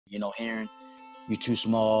hearing you too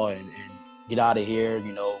small and get out of here,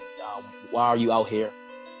 why are you out here?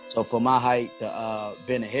 So for my height to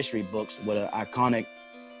be in the history books with an iconic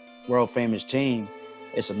world famous team,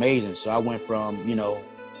 it's amazing. So I went from,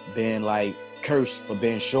 being like cursed for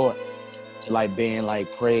being short to like being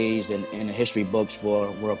like praised in the history books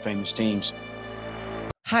for world famous teams.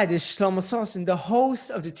 Hi, this is Shelomo Solson, the host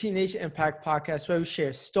of the Teenage Impact Podcast, where we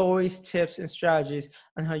share stories, tips, and strategies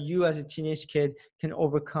on how you as a teenage kid can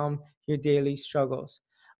overcome your daily struggles.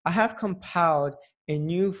 I have compiled a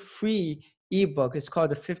new free ebook. It's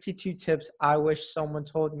called The 52 Tips I Wish Someone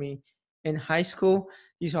Told Me in High School.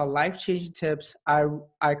 These are life-changing tips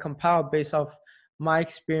I compiled based off my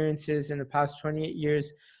experiences in the past 28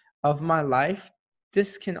 years of my life.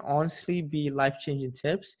 This can honestly be life-changing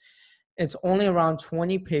tips. It's only around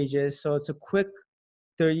 20 pages, so it's a quick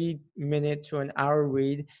 30-minute to an hour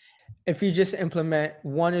read. If you just implement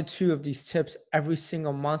one or two of these tips every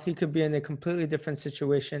single month, you could be in a completely different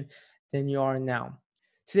situation than you are now.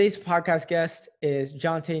 Today's podcast guest is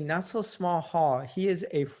Jonte Not So Small Hall. He is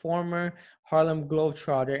a former Harlem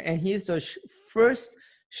Globetrotter, and he is the first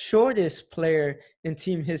shortest player in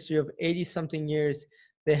team history of 80-something years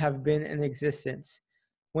they have been in existence.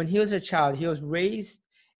 When he was a child, he was raised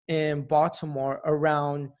in Baltimore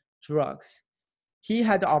around drugs. He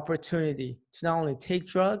had the opportunity to not only take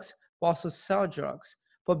drugs, but also sell drugs.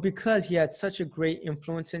 But because he had such a great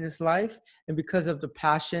influence in his life, and because of the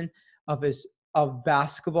passion of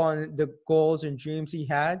basketball and the goals and dreams he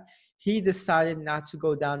had, he decided not to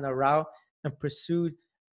go down the route and pursued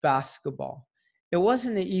basketball. It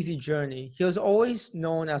wasn't an easy journey. He was always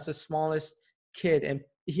known as the smallest kid, and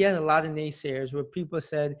he had a lot of naysayers where people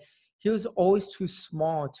said he was always too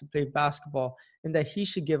small to play basketball and that he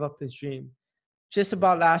should give up his dream. Just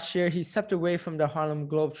about last year, he stepped away from the Harlem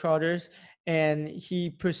Globetrotters and he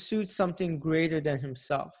pursued something greater than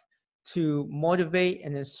himself to motivate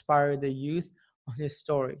and inspire the youth on his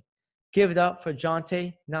story. Give it up for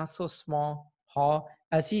Jonte Not So Small Hall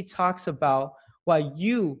as he talks about why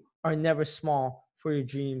you are never small for your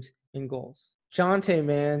dreams and goals. Jonte,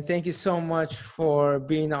 man, thank you so much for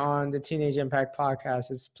being on the Teenage Impact Podcast.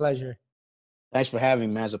 It's a pleasure. Thanks for having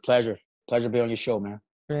me, man. It's a pleasure. Pleasure to be on your show, man.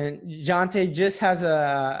 Man, Jonte just has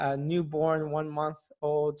a newborn 1 month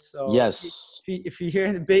old. So Yes. if you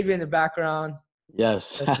hear the baby in the background,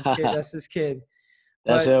 yes. that's his kid. That's his kid.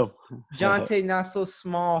 That's But him. Jonte Not So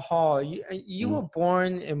Small Hall, you were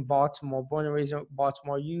born in Baltimore, born and raised in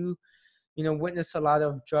Baltimore. You witnessed a lot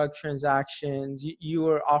of drug transactions. You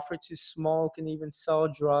were offered to smoke and even sell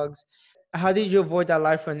drugs. How did you avoid that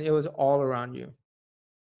life when it was all around you?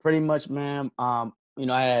 Pretty much, man. I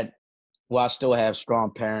still have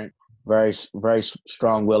strong parent, very, very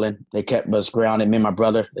strong willing. They kept us grounded. Me and my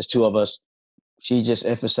brother, there's two of us. She just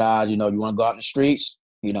emphasized, you want to go out in the streets,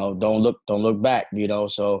 don't look back,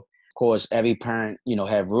 So of course, every parent,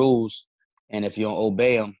 have rules, and if you don't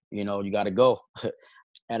obey them, you got to go.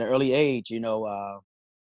 At an early age, seeing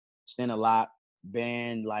a lot,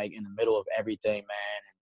 being like in the middle of everything, man,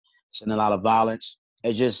 and seeing a lot of violence.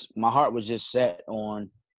 It's just my heart was just set on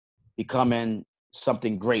becoming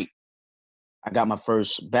something great. I got my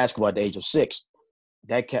first basketball at the age of 6.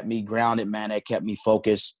 That kept me grounded, man. That kept me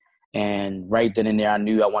focused. And right then and there, I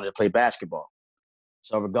knew I wanted to play basketball.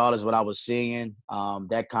 So regardless of what I was seeing,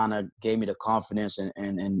 that kind of gave me the confidence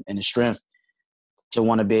and the strength to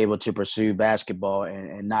want to be able to pursue basketball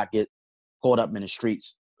and not get caught up in the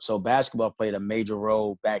streets. So basketball played a major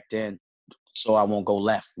role back then, so I won't go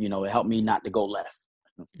left. It helped me not to go left.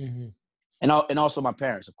 Mm-hmm. And also my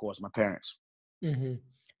parents, of course, my parents. Mm-hmm.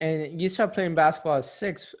 And you started playing basketball at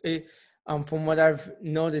 6. From what I've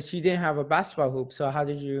noticed, you didn't have a basketball hoop. So how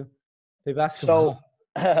did you play basketball?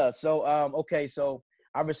 So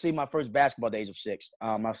I received my first basketball at the age of 6.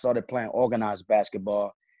 I started playing organized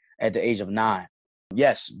basketball at the age of 9.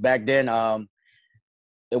 Yes, back then,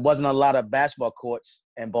 it wasn't a lot of basketball courts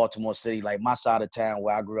in Baltimore City, like my side of town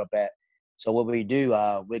where I grew up at. So what we do,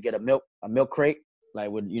 we get a milk crate, like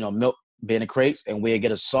with milk being in the crates, and we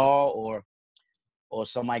get a saw or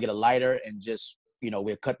somebody get a lighter and just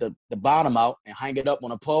we'll cut the bottom out and hang it up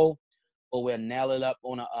on a pole, or we'll nail it up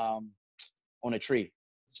on a tree.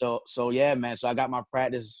 So yeah, man. So I got my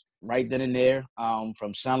practice right then and there,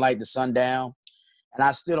 from sunlight to sundown, and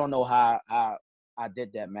I still don't know how I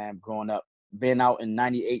did that, man. Growing up, being out in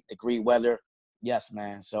 98-degree weather, yes,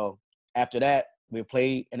 man. So after that, we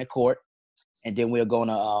played in the court, and then we were going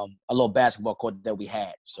to a little basketball court that we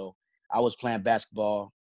had. So I was playing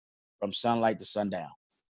basketball from sunlight to sundown.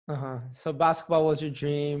 So basketball was your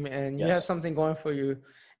dream, and you had Yes. something going for you,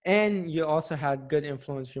 and you also had good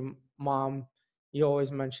influence. Your mom you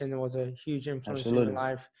always mentioned was a huge influence in your Absolutely.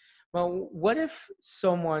 life. Well, what if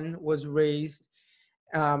someone was raised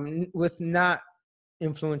with not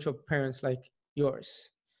influential parents like yours?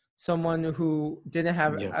 Someone who didn't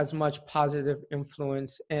have Yeah. as much positive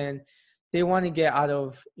influence and they want to get out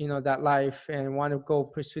of, that life and want to go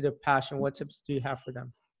pursue their passion. What tips do you have for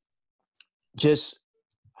them? Just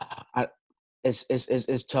I,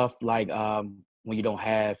 it's tough. Like when you don't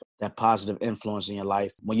have that positive influence in your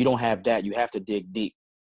life, when you don't have that, you have to dig deep.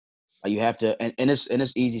 Like you have to, and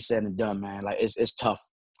it's easy said and done, man. Like it's tough.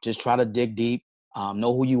 Just try to dig deep.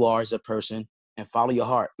 Know who you are as a person and follow your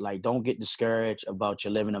heart. Like don't get discouraged about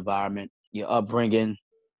your living environment, your upbringing.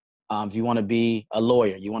 If you want to be a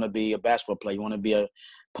lawyer, you want to be a basketball player, you want to be a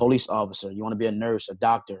police officer, you want to be a nurse, a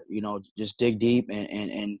doctor, just dig deep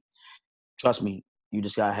and trust me, you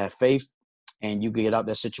just gotta have faith and you can get out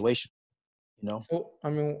that situation. So, I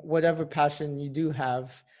mean, whatever passion you do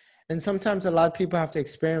have, and sometimes a lot of people have to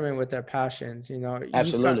experiment with their passions.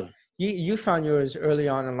 Absolutely. You found yours early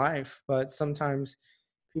on in life, but sometimes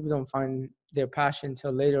people don't find their passion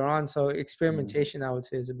till later on. So Mhm. experimentation, I would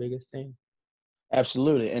say, is the biggest thing.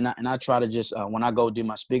 Absolutely. And I try to just when I go do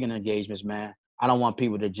my speaking engagements, man, I don't want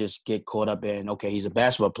people to just get caught up in, okay, he's a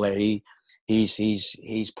basketball player.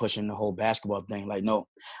 He's pushing the whole basketball thing. Like, no,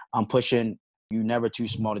 I'm pushing you never too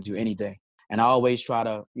small to do anything. And I always try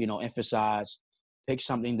to, emphasize pick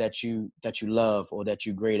something that you love or that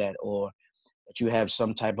you're great at or that you have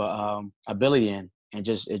some type of ability in and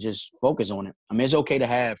just focus on it. I mean, it's okay to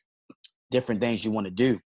have different things you want to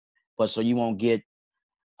do, but so you won't get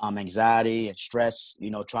anxiety and stress.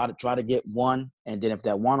 Try to get one, and then if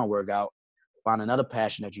that one will work out, find another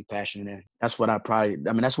passion that you're passionate in. That's what I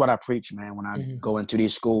preach, man. When I Hmm. go into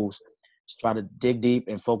these schools, just try to dig deep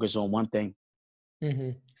and focus on one thing.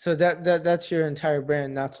 So that's your entire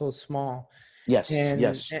brand, Not So Small. Yes, and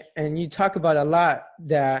yes. and you talk about a lot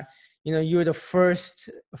that you were the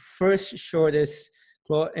first shortest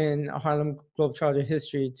in Harlem Globetrotter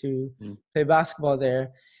history to Mm, play basketball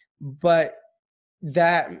there, but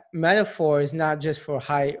that metaphor is not just for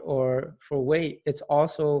height or for weight, it's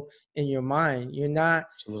also in your mind. You're not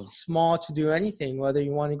absolutely. small to do anything, whether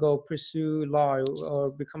you want to go pursue law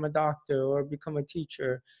or become a doctor or become a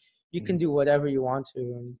teacher. You can Mhm. do whatever you want to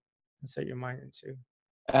and set your mind into.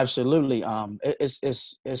 Absolutely.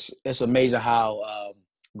 It's amazing how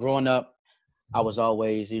growing up, I was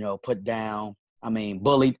always put down. I mean,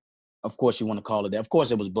 bullied. Of course, you want to call it that. Of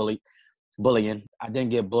course, it was bullying. I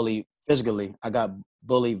didn't get bullied physically. I got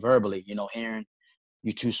bullied verbally. Hearing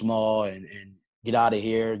you too small and get out of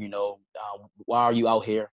here. Why are you out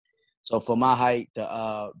here? So for my height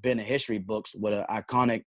to be in the history books with an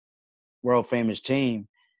iconic world famous team,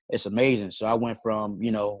 it's amazing. So I went from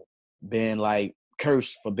being like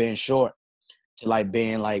cursed for being short to like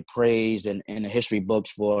being like praised in the history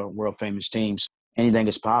books for world famous teams. Anything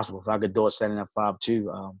is possible. If I could do it standing at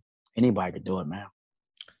 5'2", anybody could do it, man.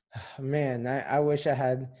 Man, I wish I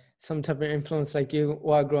had some type of influence like you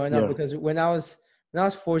while growing up, Yeah. because when I was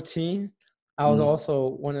 14, I was Mm. also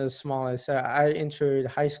one of the smallest. I entered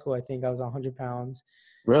high school, I think I was 100 pounds,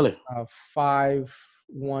 Really?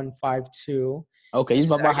 5'1", 5'2". Okay, he's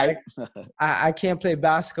And about my height. I can't play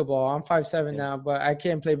basketball. I'm 5'7" Yeah. now, but I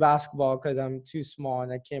can't play basketball because I'm too small,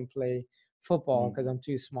 and I can't play football because Mm. I'm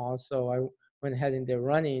too small. So I went ahead and did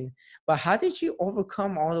running. But how did you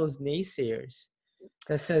overcome all those naysayers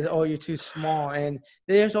that says, "Oh, you're too small"? And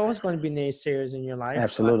there's always going to be naysayers in your life. But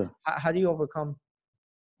Absolutely. how do you overcome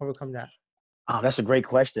that? Oh, that's a great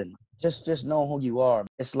question. Just know who you are.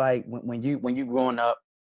 It's like when you growing up,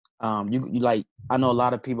 you like I know a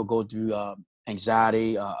lot of people go through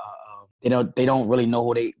anxiety. They don't really know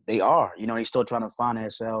who they are. They still trying to find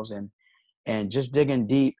themselves and just digging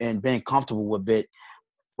deep and being comfortable with it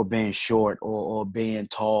for being short or being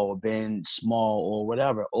tall or being small or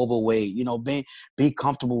whatever, overweight. Be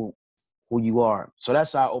comfortable who you are. So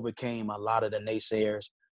that's how I overcame a lot of the naysayers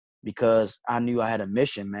because I knew I had a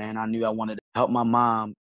mission, man. I knew I wanted to help my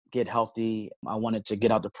mom get healthy. I wanted to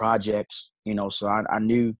get out the projects. So I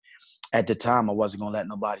knew at the time I wasn't going to let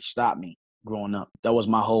nobody stop me growing up. That was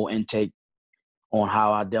my whole intake on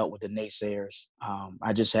how I dealt with the naysayers.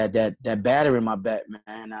 I just had that battery in my back,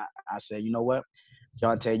 man. I said, you know what,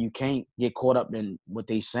 Jonte, you can't get caught up in what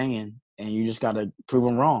they saying, and you just got to prove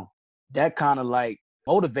them wrong. That kind of like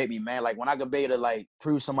motivate me, man. Like when I could be able to like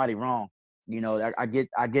prove somebody wrong, I get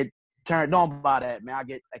turned on by that, man. I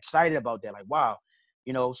get excited about that. Like, wow,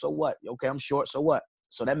 so what? Okay, I'm short, so what?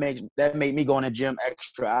 So that made me go in the gym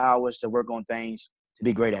extra hours to work on things to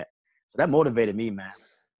be great at. So that motivated me, man.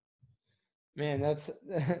 Man, that's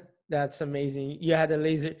That's amazing. You had a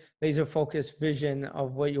laser focused vision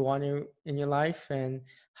of what you wanted in your life and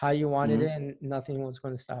how you wanted Mm-hmm. it, and nothing was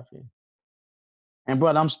going to stop you. And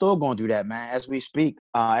brother, I'm still going to do that, man. As we speak,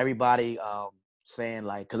 everybody saying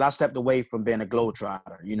like, because I stepped away from being a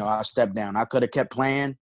globetrotter. You know, I stepped down. I could have kept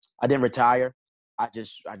playing. I didn't retire. I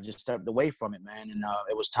just stepped away from it, man. And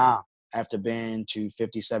it was time. After being to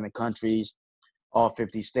 57 countries, all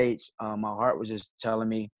 50 states, my heart was just telling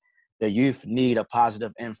me the youth need a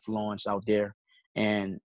positive influence out there.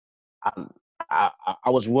 And I, I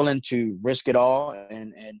was willing to risk it all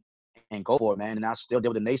and go for it, man. And I still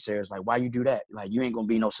deal with the naysayers. Like, why you do that? Like, you ain't gonna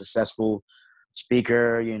be no successful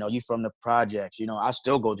speaker. You know, you from the projects. You know, I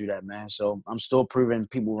still go do that, man. So I'm still proving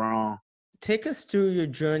people wrong. Take us through your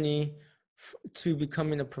journey to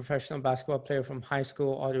becoming a professional basketball player from high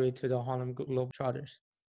school all the way to the Harlem Globetrotters.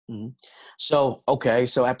 Mm-hmm. So okay,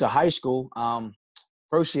 so after high school,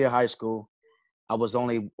 first year of high school, I was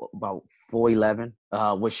only about 4'11",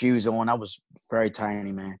 with shoes on. I was very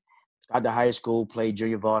tiny, man. Got to high school, played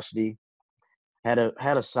junior varsity, had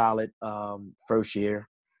a solid first year.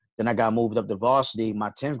 Then I got moved up to varsity my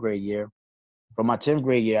 10th grade year. From my 10th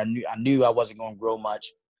grade year, I knew I wasn't going to grow much.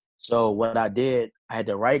 So what I did, I had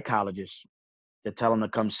to write colleges to tell them to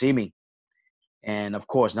come see me. And of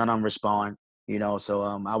course, none of them respond. You know, so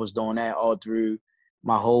I was doing that all through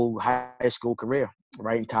my whole high school career,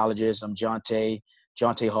 writing colleges. I'm Jonte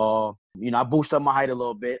Hall. You know, I boosted up my height a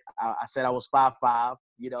little bit. I said I was 5'5",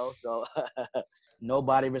 you know, so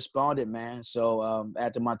nobody responded, man. So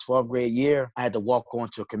after my 12th grade year, I had to walk on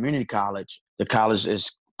to a community college. The college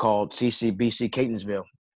is called CCBC Catonsville.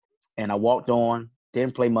 And I walked on,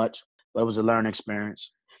 didn't play much, but it was a learning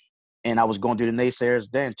experience. And I was going through the naysayers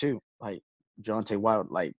then too. Like, Jonte, why,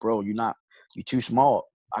 like, bro, you too small.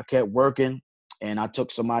 I kept working and I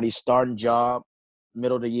took somebody's starting job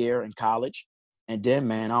middle of the year in college. And then,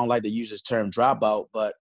 man, I don't like to use this term dropout,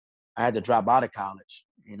 but I had to drop out of college,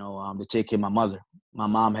 you know, to take care of my mother. My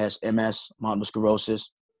mom has MS, multiple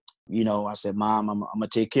sclerosis. You know, I said, Mom, I'm going to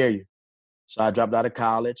take care of you. So I dropped out of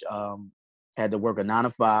college, had to work a 9 to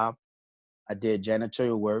 5. I did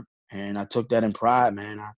janitorial work, and I took that in pride,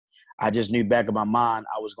 man. I just knew back in my mind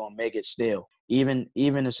I was going to make it still. Even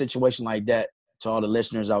a situation like that, to all the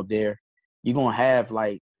listeners out there, you're going to have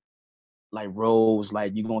like roles,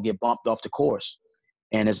 like you're going to get bumped off the course.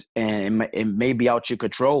 And it may be out your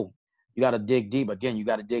control. You got to dig deep. Again, you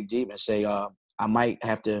got to dig deep and say, I might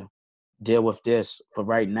have to deal with this for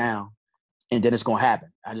right now, and then it's going to happen.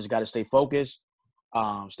 I just got to stay focused,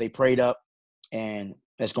 stay prayed up, and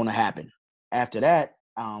that's going to happen. After that,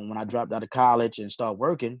 when I dropped out of college and started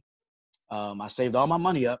working, I saved all my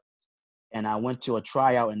money up, and I went to a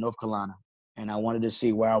tryout in North Carolina, and I wanted to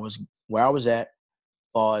see where I was at, as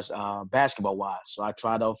far as basketball wise. So I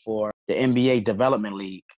tried out for the NBA Development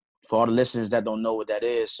League. For all the listeners that don't know what that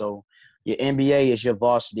is, so your NBA is your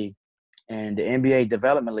varsity, and the NBA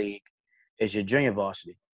Development League is your junior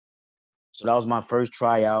varsity. So that was my first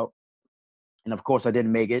tryout, and of course I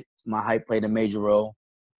didn't make it. My height played a major role,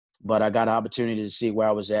 but I got an opportunity to see where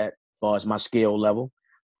I was at as far as my skill level.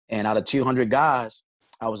 And out of 200 guys,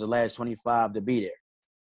 I was the last 25 to be there.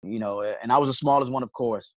 You know, and I was the smallest one, of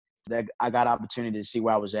course. That I got an opportunity to see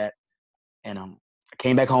where I was at, and I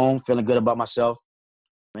came back home feeling good about myself.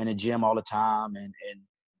 In the gym all the time, and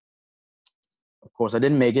of course I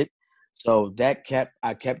didn't make it. So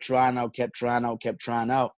I kept trying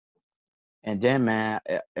out, and then, man,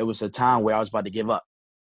 it was a time where I was about to give up.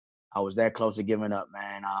 I was that close to giving up,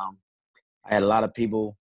 man. I had a lot of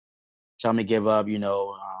people tell me to give up. You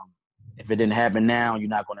know, if it didn't happen now, you're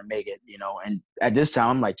not going to make it. You know, and at this time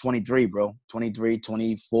I'm like 23, bro, 23,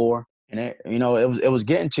 24, and it was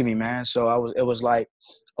getting to me, man. So it was like,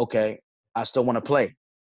 okay, I still want to play.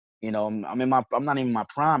 You know, I'm not even in my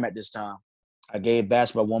prime at this time. I gave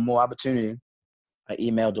basketball one more opportunity. I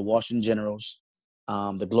emailed the Washington Generals,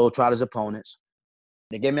 the Globetrotters opponents.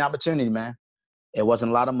 They gave me an opportunity, man. It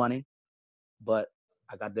wasn't a lot of money, but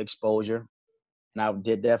I got the exposure, and I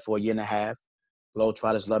did that for a year and a half.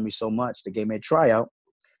 Globetrotters loved me so much. They gave me a tryout,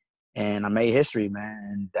 and I made history, man.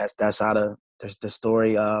 And that's how the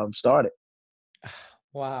story started.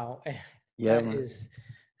 Wow. Yeah, That man.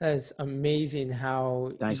 is amazing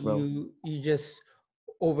how Thanks, bro. you just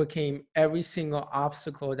overcame every single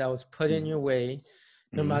obstacle that was put in Mm-hmm. your way,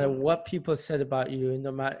 no matter Mm-hmm. what people said about you,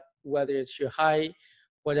 no matter whether it's your height,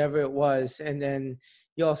 whatever it was. And then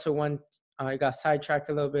you also you got sidetracked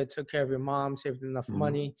a little bit, took care of your mom, saved enough Mm-hmm.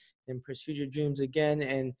 money, then pursued your dreams again.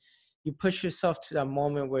 And you pushed yourself to that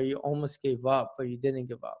moment where you almost gave up, but you didn't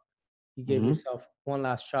give up. You gave Mm-hmm. yourself one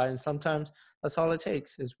last try. And sometimes that's all it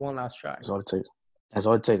takes is one last try. That's all it takes. That's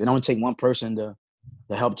all it takes. It only takes one person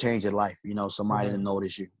to help change your life, somebody to Uh-huh.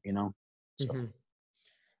 notice you, So, Mm-hmm.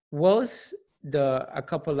 What was a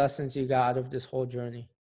couple lessons you got out of this whole journey?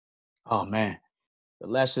 oh man, the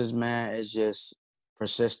lessons, man, is just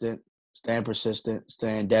persistent,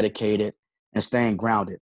 staying dedicated, and staying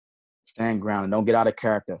grounded. Staying grounded. Don't get out of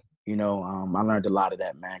character. I learned a lot of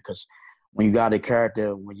that, man, because when you got out of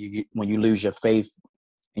character, when you lose your faith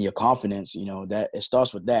and your confidence, that it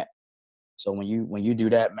starts with that. So when you do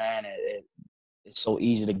that, man, it's so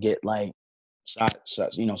easy to get like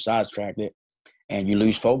sidetracked it, and you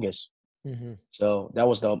lose focus. Mm-hmm. So that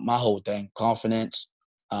was my whole thing: confidence,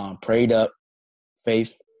 prayed up,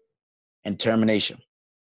 faith, and determination.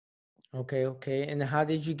 Okay. And how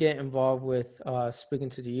did you get involved with speaking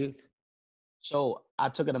to the youth? So I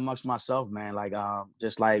took it amongst myself, man. Like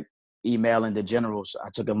just like emailing the generals, I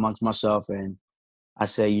took it amongst myself, and I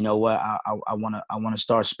said, you know what, I wanna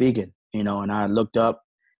start speaking, and I looked up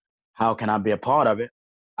how can I be a part of it.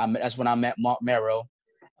 That's when I met Mark Mero.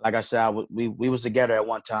 Like I said, we was together at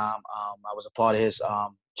one time. I was a part of his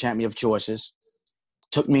Champion of Choices.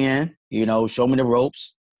 Took me in, showed me the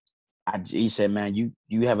ropes. He said, man,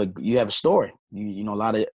 you have a story. A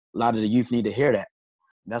lot of the youth need to hear that.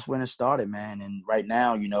 That's when it started, man. And right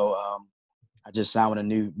now, I just signed with a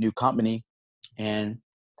new company and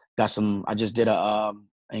I just did a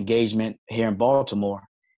engagement here in Baltimore,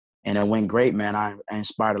 and it went great, man. I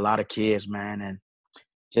inspired a lot of kids, man, and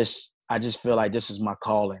I just feel like this is my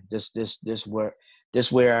calling. This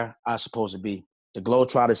where I'm supposed to be. The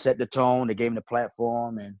Globetrotters set the tone. They gave me the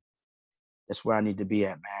platform, and that's where I need to be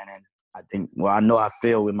at, man. And I think, well, I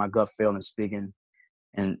feel with my gut feeling, speaking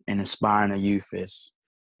and inspiring the youth is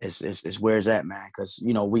where it's at, man. Because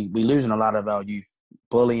we losing a lot of our youth,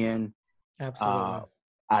 bullying, uh, Absolutely.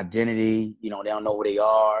 identity. They don't know who they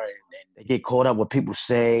are, and they get caught up what people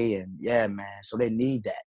say, and yeah, man. So they need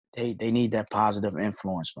that. They need that positive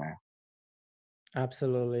influence, man.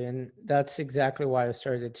 Absolutely. And that's exactly why I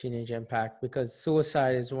started Teenage Impact, because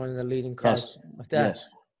suicide is one of the leading causes Yes, of death. yes,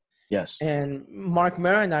 yes. And Mark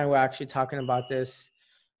Mara and I were actually talking about this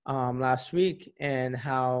last week, and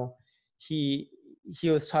how he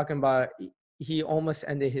was talking about he almost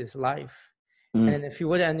ended his life. Mm, And if he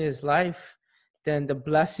would have ended his life, then the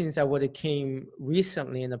blessings that would have came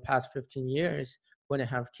recently in the past 15 years wouldn't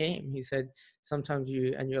have came. He said sometimes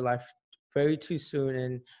you end your life very too soon,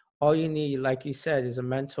 and all you need, like you said, is a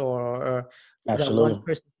mentor or that one absolutely.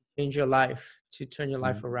 person to change your life, to turn your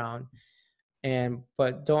life Mm, around.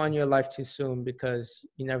 But don't end your life too soon, because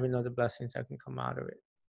you never know the blessings that can come out of it.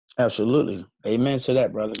 absolutely. Amen to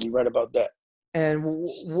that, brother. You're right about that. And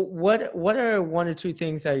what are one or two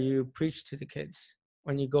things that you preach to the kids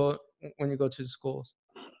when you go to the schools?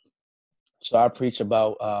 So I preach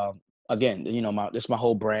about again, this is my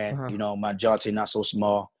whole brand, Uh-huh. my Jonte not so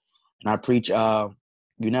small. And I preach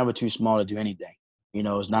you're never too small to do anything.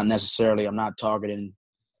 It's not necessarily I'm not targeting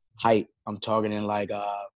height. I'm targeting like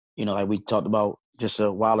we talked about just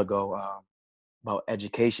a while ago, about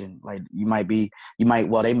education. Like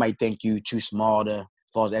they might think you too small to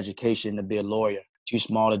as far as education to be a lawyer, too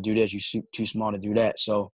small to do this, too small to do that.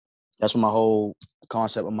 So that's what my whole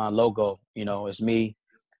concept of my logo, it's me,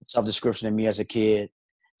 self-description of me as a kid,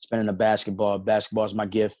 spending the basketball. Basketball is my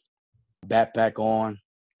gift. Backpack on.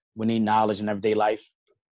 We need knowledge in everyday life.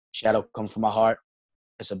 Shadow comes from my heart.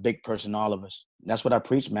 It's a big person, all of us. That's what I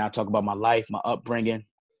preach, man. I talk about my life, my upbringing,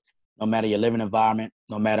 no matter your living environment,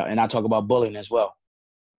 and I talk about bullying as well.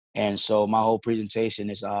 And so my whole presentation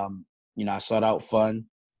is, I start out fun,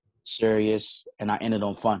 serious, and I ended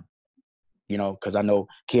on fun, because I know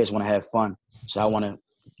kids want to have fun. So I want to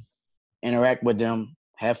interact with them,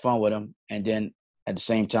 have fun with them, and then at the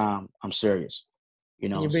same time, I'm serious,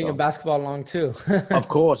 And you bring your so basketball along too. of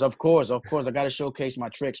course, I got to showcase my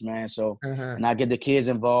tricks, man. So, Uh-huh. and I get the kids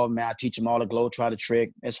involved, man. I teach them all the Globetrotter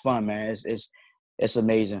trick. It's fun, man. It's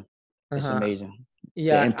amazing. It's Uh-huh. amazing the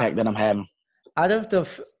Yeah. impact that I'm having. Out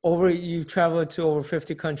of you've traveled to over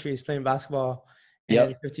 50 countries playing basketball and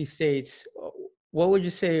Yep. 50 states. What would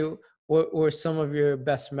you say were some of your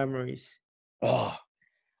best memories?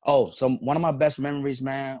 So one of my best memories,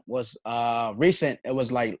 man, was recent. It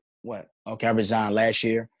was like what? Okay, I resigned last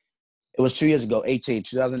year. It was 2 years ago,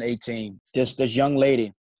 2018. This young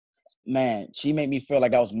lady, man, she made me feel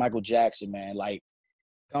like I was Michael Jackson, man. Like,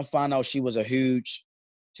 come find out she was a huge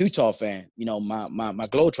Too Tall fan. My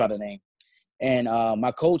Globetrotter name. And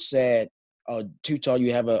my coach said, "Oh, Too Tall,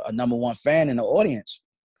 you have a number one fan in the audience."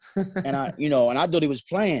 And I thought he was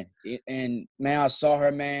playing. And man, I saw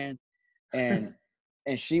her, man, and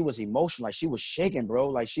she was emotional, like she was shaking, bro.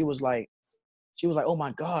 Like she was like, oh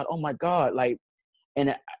my God, like,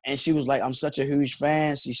 and she was like, I'm such a huge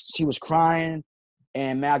fan. She was crying,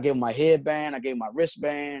 And man, I gave him my headband, I gave him my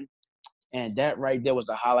wristband, and that right there was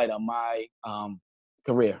the highlight of my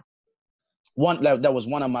career. That was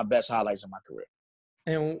one of my best highlights of my career.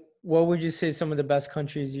 And what would you say some of the best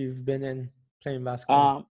countries you've been in playing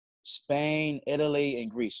basketball? Spain, Italy, and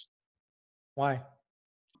Greece. Why?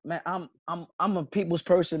 Man, I'm a people's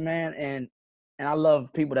person, man, and I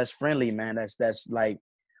love people that's friendly, man. That's like,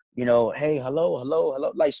 hey,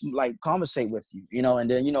 hello, like conversate with you,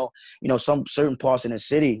 and then some certain parts in the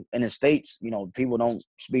city, in the States, people don't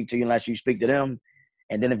speak to you unless you speak to them,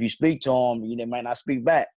 and then if you speak to them, they might not speak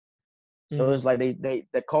back. So it's like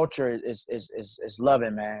the culture is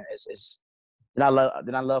loving, man. It's then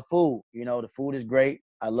I love food. The food is great.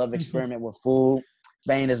 I love experiment with food.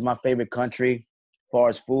 Spain is my favorite country, as far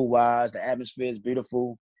as food wise. The atmosphere is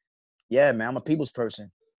beautiful. Yeah, man, I'm a people's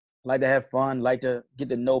person. Like to have fun, like to get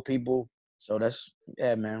to know people. So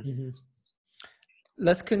yeah, man. Mm-hmm.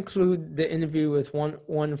 Let's conclude the interview with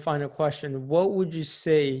one final question. What would you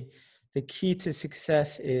say the key to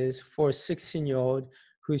success is for a 16-year-old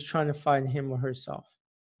who's trying to find him or herself?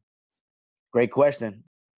 Great question.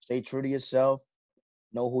 Stay true to yourself.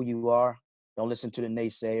 Know who you are. Don't listen to the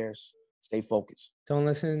naysayers. Stay focused. Don't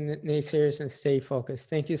listen to naysayers and stay focused.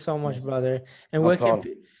 Thank you so much, Yes. brother. And No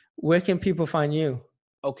problem. where can people find you?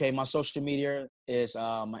 Okay, my social media is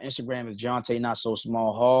my Instagram is Jonte Not So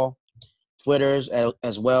Small Hall. Twitter's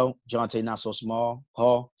as well, Jonte Not So Small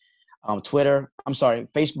Hall.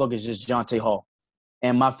 Facebook is just Jonte Hall.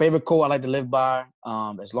 And my favorite quote I like to live by,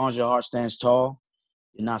 as long as your heart stands tall,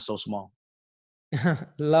 you're not so small.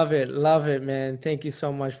 Love it, man. Thank you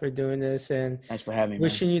so much for doing this, and thanks for having me,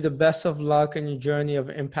 wishing man. you the best of luck in your journey of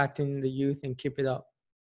impacting the youth, and keep it up.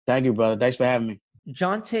 Thank you, brother. Thanks for having me.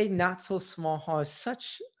 Jonte Not So Small Hall is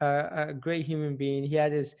such a great human being. He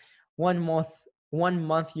had his 1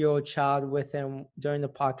 month-year-old child with him during the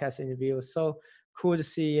podcast interview. It was so cool to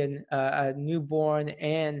see a newborn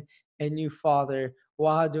and a new father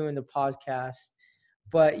while doing the podcast.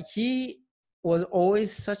 But he was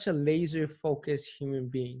always such a laser focused human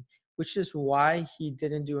being, which is why he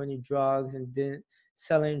didn't do any drugs and didn't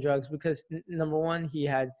sell any drugs, because number one, he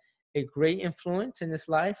had a great influence in his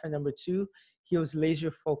life, and number two, he was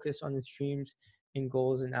laser focused on his dreams and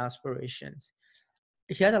goals and aspirations.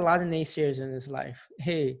 He had a lot of naysayers in his life.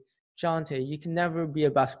 Hey, Jonte, you can never be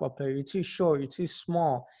a basketball player. You're too short. You're too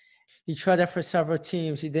small. He tried out for several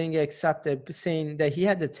teams. He didn't get accepted, saying that he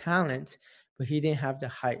had the talent, but he didn't have the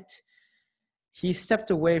height. He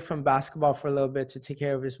stepped away from basketball for a little bit to take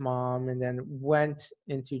care of his mom, and then went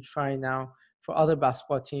into trying out for other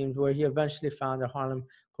basketball teams, where he eventually found the Harlem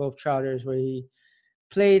Globetrotters, where he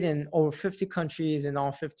played in over 50 countries in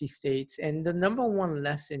all 50 states. And the number one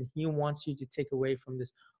lesson he wants you to take away from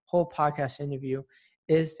this whole podcast interview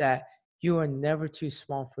is that you are never too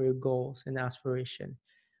small for your goals and aspiration.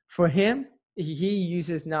 For him, he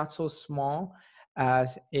uses not so small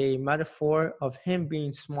as a metaphor of him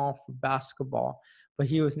being small for basketball, but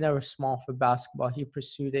he was never small for basketball. He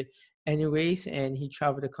pursued it anyways, and he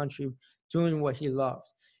traveled the country doing what he loved.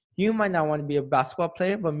 You might not want to be a basketball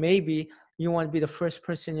player, but maybe you want to be the first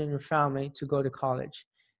person in your family to go to college.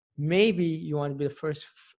 Maybe you want to be the first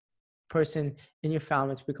person in your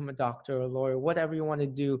family to become a doctor or a lawyer, whatever you want to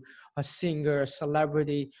do, a singer, a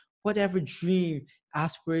celebrity, whatever dream,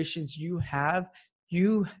 aspirations you have,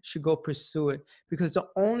 you should go pursue it, because the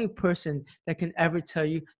only person that can ever tell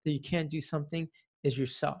you that you can't do something is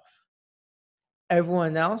yourself.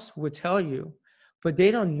 Everyone else will tell you, but they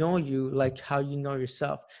don't know you like how you know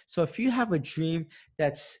yourself. So if you have a dream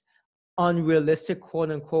that's unrealistic,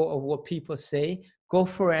 quote unquote, of what people say, go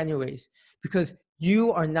for it anyways, because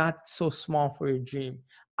you are not so small for your dream.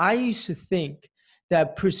 I used to think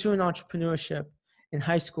that pursuing entrepreneurship in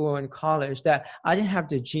high school and college, that I didn't have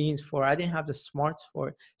the genes for it, I didn't have the smarts for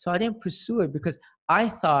it, so I didn't pursue it because I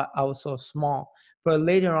thought I was so small. But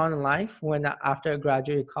later on in life, after I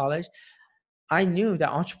graduated college, I knew that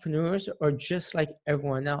entrepreneurs are just like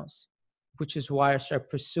everyone else, which is why I started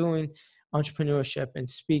pursuing entrepreneurship and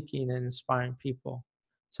speaking and inspiring people.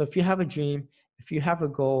 So if you have a dream, if you have a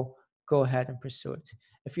goal, go ahead and pursue it.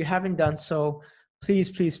 If you haven't done so, please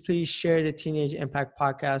share the Teenage Impact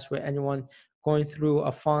Podcast with anyone going through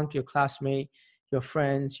a funk, your classmate, your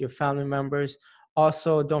friends, your family members.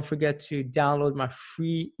 Also, don't forget to download my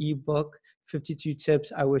free ebook, 52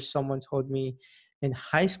 Tips I Wish Someone Told Me in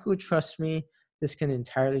High School. Trust me, this can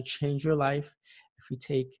entirely change your life if you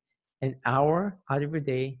take an hour out of your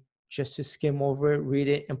day just to skim over it, read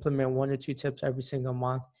it, implement 1 or 2 tips every single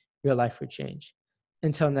month. Your life will change.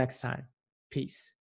 Until next time, peace.